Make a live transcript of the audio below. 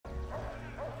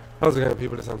How's it going,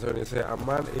 people? It's Antonius here, and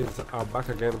man is back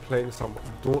again playing some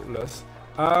Dauntless.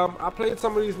 I played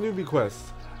some of these newbie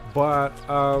quests, but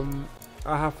I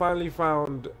have finally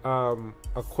found a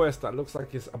quest that looks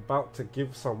like it's about to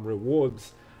give some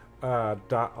rewards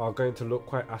that are going to look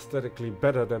quite aesthetically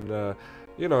better than the,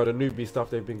 you know, the newbie stuff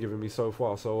they've been giving me so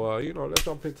far. So you know, let's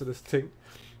jump into this thing.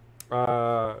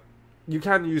 You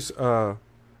can use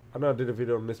I know I did a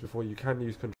video on this before. You can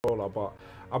use controller, but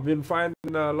I've been finding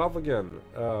love again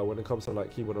when it comes to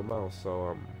like keyboard and mouse.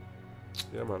 So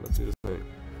yeah, man, let's do this thing.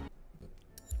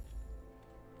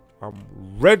 I'm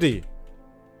ready.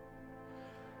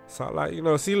 So like, you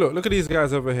know, see, look at these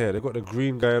guys over here. They've got the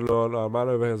green going on. Man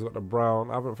over here's got the brown.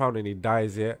 I haven't found any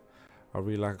dyes yet. I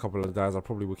really like a couple of dyes. I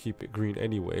probably will keep it green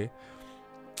anyway.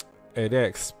 And they're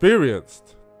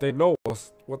experienced. They know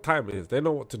what time it is. They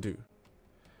know what to do.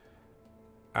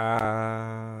 Look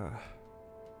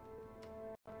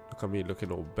at me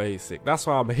looking all basic. That's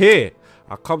why I'm here.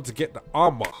 I come to get the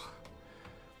armor.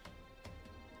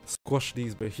 Squash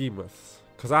these behemoths.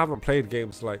 Because I haven't played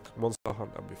games like Monster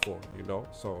Hunter before, you know.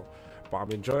 So, but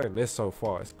I'm enjoying this so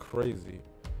far. It's crazy.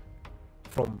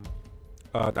 From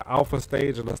the alpha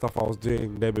stage and the stuff I was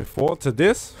doing there before to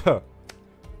this,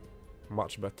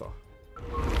 much better.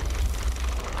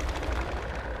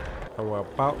 And we're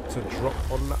about to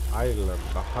drop on the island.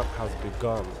 The hunt has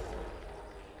begun.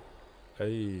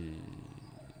 Hey.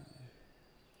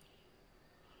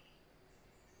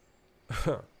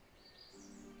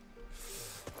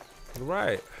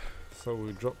 Right. So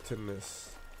we dropped in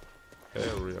this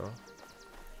area.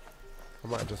 I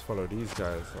might just follow these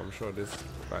guys. I'm sure this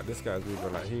guy's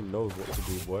moving like he knows what to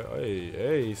do, boy.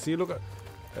 Hey, see, look at,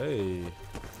 hey.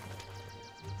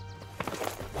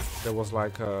 There was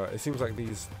like it seems like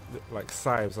these like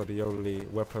scythes are the only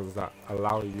weapons that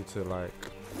allow you to like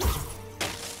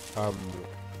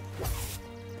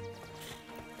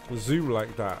zoom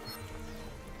like that,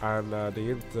 and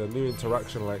the new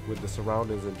interaction like with the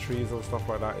surroundings and trees and stuff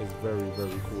like that is very,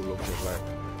 very cool looking. Like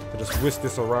to just whisk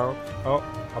this around. Oh,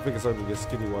 I think it's only the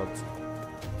skinny ones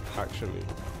actually.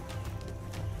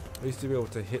 I used to be able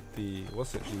to hit the,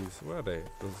 what's it, these, where are they,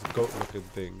 those goat looking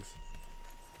things.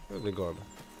 Where have they gone?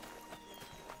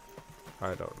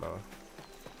 I don't know.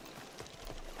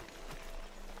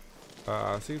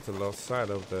 I seem to lost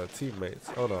sight of the teammates.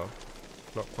 Oh no,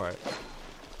 not quite.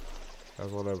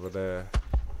 There's one over there.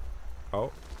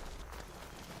 Oh.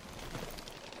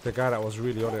 The guy that was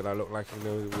really on it, that looked like he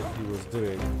knew what he was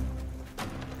doing.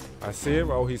 I see him.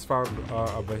 Oh, he's found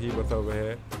a behemoth over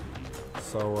here.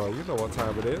 So, you know what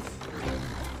time it is.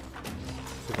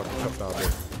 See if I can chop down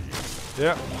this.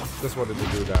 Yeah, just wanted to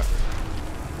do that.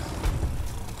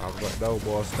 I've got no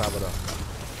more stamina.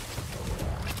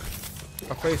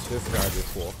 I faced this guy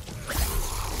before.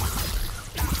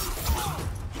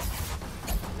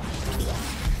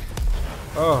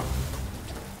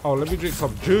 Oh, let me drink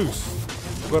some juice.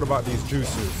 Forgot about these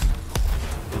juices.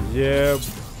 Yeah,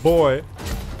 boy.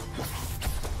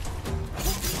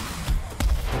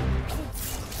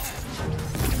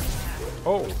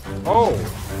 Oh.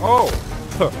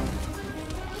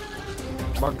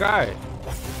 My guy.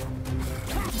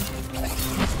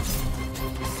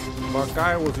 My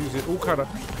guy was using all kind of...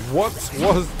 What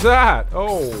was that?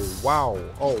 Oh, wow.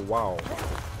 Oh, wow.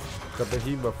 The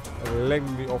behemoth legged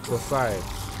me off the side.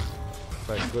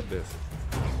 Thank goodness.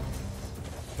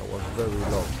 That was very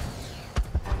long.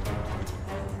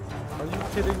 Are you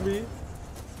kidding me?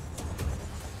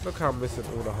 Look how I'm missing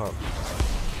all the hunt.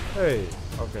 Hey.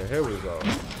 Okay, here we go.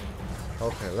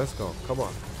 Okay, let's go. Come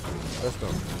on. Let's go.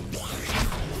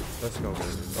 Let's go,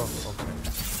 baby. Oh, okay.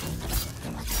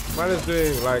 Man is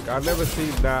doing, like, I've never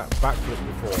seen that backflip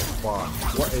before, but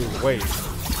what a weight.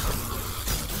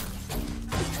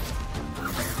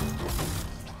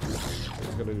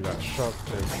 He's gonna do that shark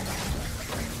thing.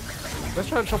 Let's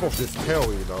try and chop off this tail,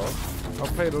 you know.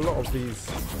 I've played a lot of these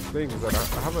things and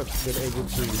I haven't been able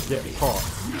to get parts.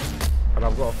 And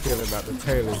I've got a feeling that the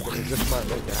tail is, it just might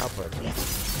make it happen.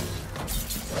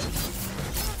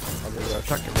 I mean, we're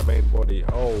attacking the main body.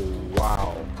 Oh,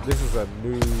 wow. This is a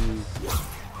new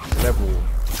level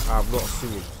I've not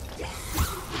seen.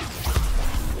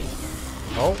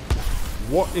 Oh,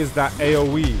 what is that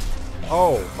AoE?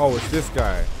 Oh, it's this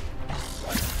guy.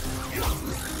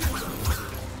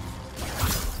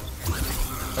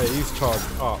 Hey, he's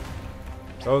charged up.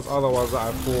 Those other ones that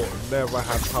I thought never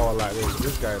had power like this.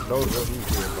 This guy knows what he's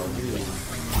doing, bro. He is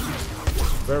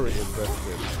very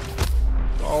invested.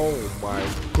 Oh my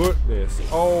goodness.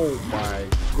 Oh my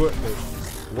goodness.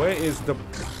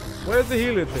 Where's the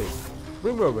healing thing?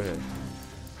 Bring me over here.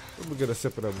 Let me get a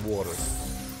sip of them waters.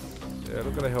 Yeah,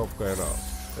 look at the health going up.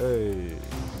 Hey.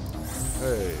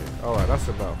 Hey. Alright, that's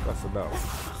enough. That's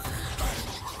enough.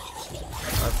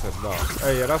 That's enough.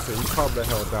 Hey, yeah, that's it. You calm the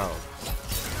hell down.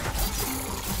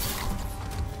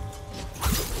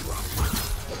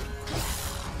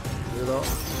 You know?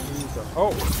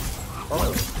 Oh!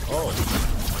 Oh! Oh!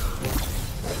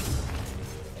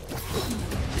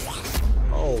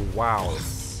 Oh, wow.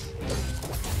 This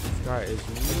guy is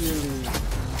really...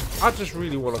 I just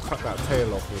really want to cut that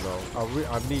tail off, you know.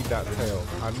 I need that tail.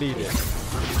 I need it.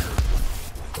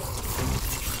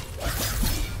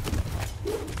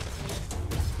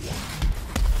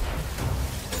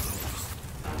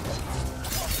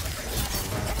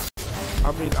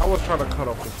 I mean, I was trying to cut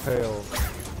off the tail,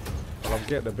 but I'm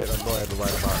getting a bit annoyed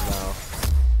right about now.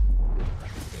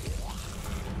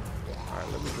 Alright,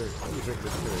 let me drink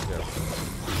this beer again.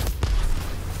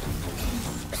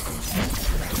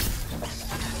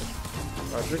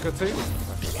 Drink a thing?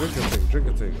 Drink a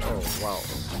thing. Oh, wow.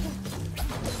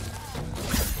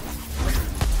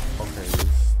 Okay, he's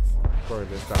throwing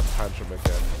this down tantrum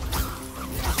again.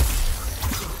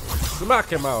 Smack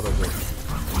him out of it.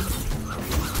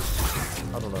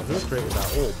 I don't know who created that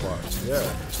all, but yeah.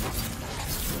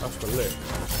 That's the lick.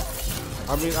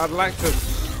 I mean, I'd like to...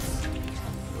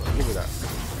 Give me that.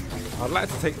 I'd like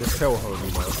to take this tail home,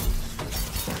 you know.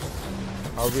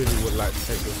 I really would like to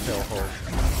take this tail home.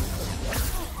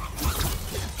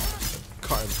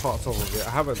 Cutting parts off of it. I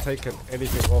haven't taken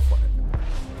anything off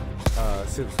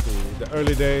since the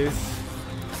early days.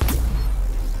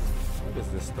 What is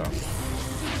this stuff?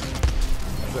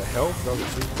 Is it health? Doesn't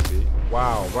seem to be.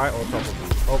 Wow, right on top of me.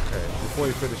 Okay, before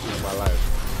he finishes my life,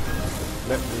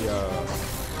 let me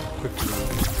quickly.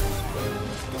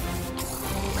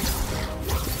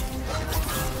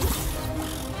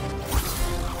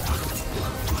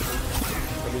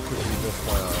 Let me quickly just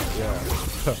yeah.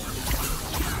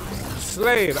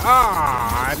 Slain!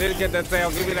 Ah! I didn't get the tail.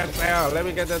 Give me that tail. Let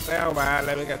me get the tail, man.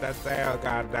 Let me get the tail.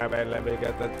 God damn it. Let me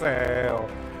get the tail.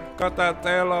 Cut that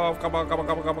tail off. Come on, come on,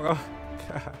 come on, come on.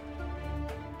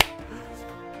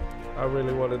 I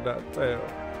really wanted that tail.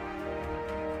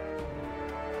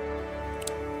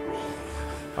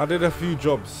 I did a few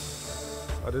jobs.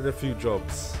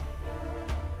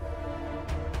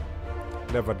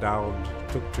 Never downed.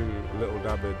 Took too little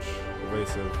damage.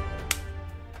 Evasive.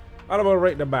 I'm gonna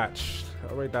rate the match.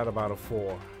 I'll rate that about a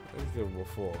 4. Let's give him a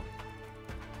 4.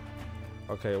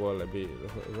 Okay, well, let me.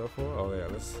 Is that 4? Oh yeah,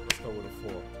 let's go with a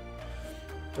 4.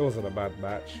 It wasn't a bad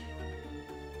match.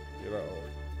 You know,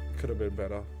 could have been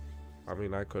better. I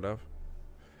mean, I could have.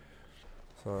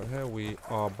 So here we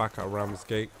are back at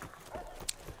Ramsgate.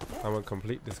 I'm gonna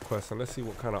complete this quest and let's see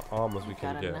what kind of armors we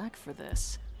can get. Got a knack for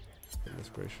this. Goodness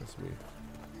gracious me!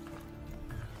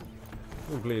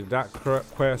 Completed that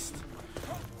quest.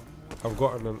 I've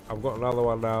got another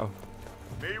one now.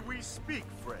 May we speak,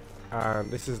 friend?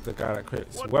 And this is the guy that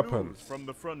creates What weapons news from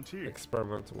the frontier?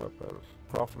 Experimental weapon.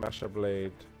 Craft Gnasher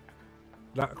blade.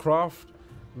 Craft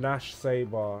Gnash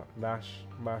saber, Gnash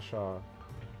masher,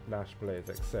 Gnash blades.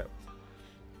 Except,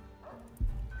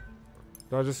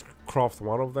 do I just craft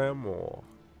one of them, or?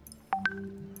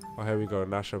 Oh, here we go.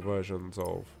 Gnasher versions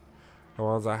of the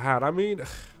ones I had. I mean,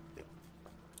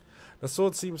 the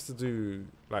sword seems to do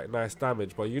like nice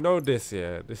damage, but you know this,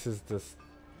 yeah. This is just,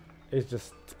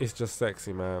 it's just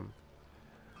sexy, man.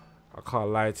 I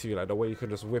can't lie to you, like the way you can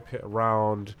just whip it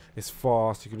around, it's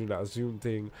fast, you can do that zoom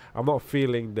thing. I'm not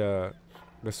feeling the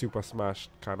Super Smash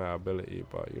kind of ability,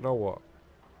 but you know what?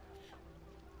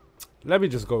 Let me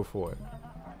just go for it.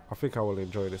 I think I will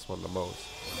enjoy this one the most.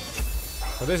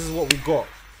 So this is what we got.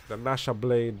 The Gnasher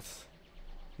blades,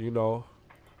 you know.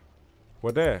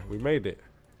 We're there, we made it.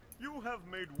 You have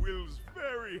made Wills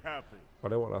very happy. But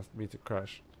they want me to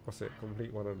crash. What's it?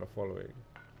 Complete one of the following.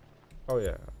 Oh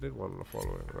yeah, I did one of the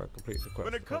following. I complete the quest.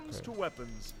 When it comes to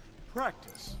weapons,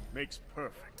 practice makes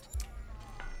perfect.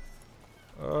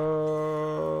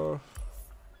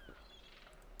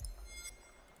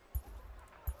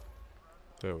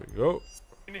 There we go.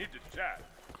 We need to chat.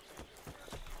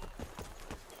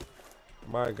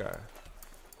 My guy.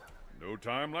 No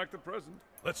time like the present.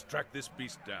 Let's track this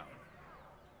beast down.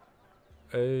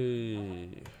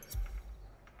 Hey.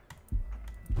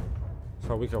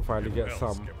 So we can finally get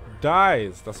some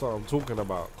dies. That's what I'm talking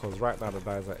about. Because right now the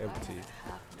dies are empty.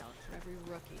 Half note for every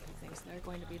rookie who thinks they're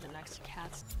going to be the next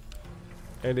cats.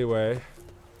 Anyway,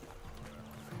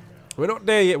 we're not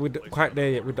there yet with quite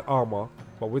there yet with the armor,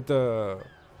 but with the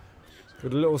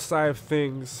little scythe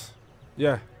things,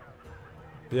 yeah,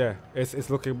 it's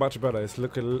looking much better. It's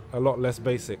looking a lot less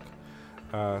basic.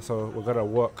 So we're gonna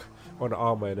work on the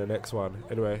armor in the next one.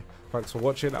 Anyway, thanks for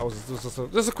watching. That was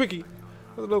just a quickie,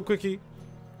 a little quickie.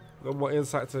 a little more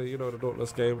insight to, you know, the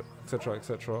Dauntless game, etc.,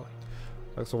 etc.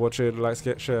 Thanks for watching.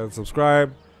 Like, share, and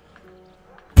subscribe.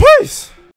 Peace!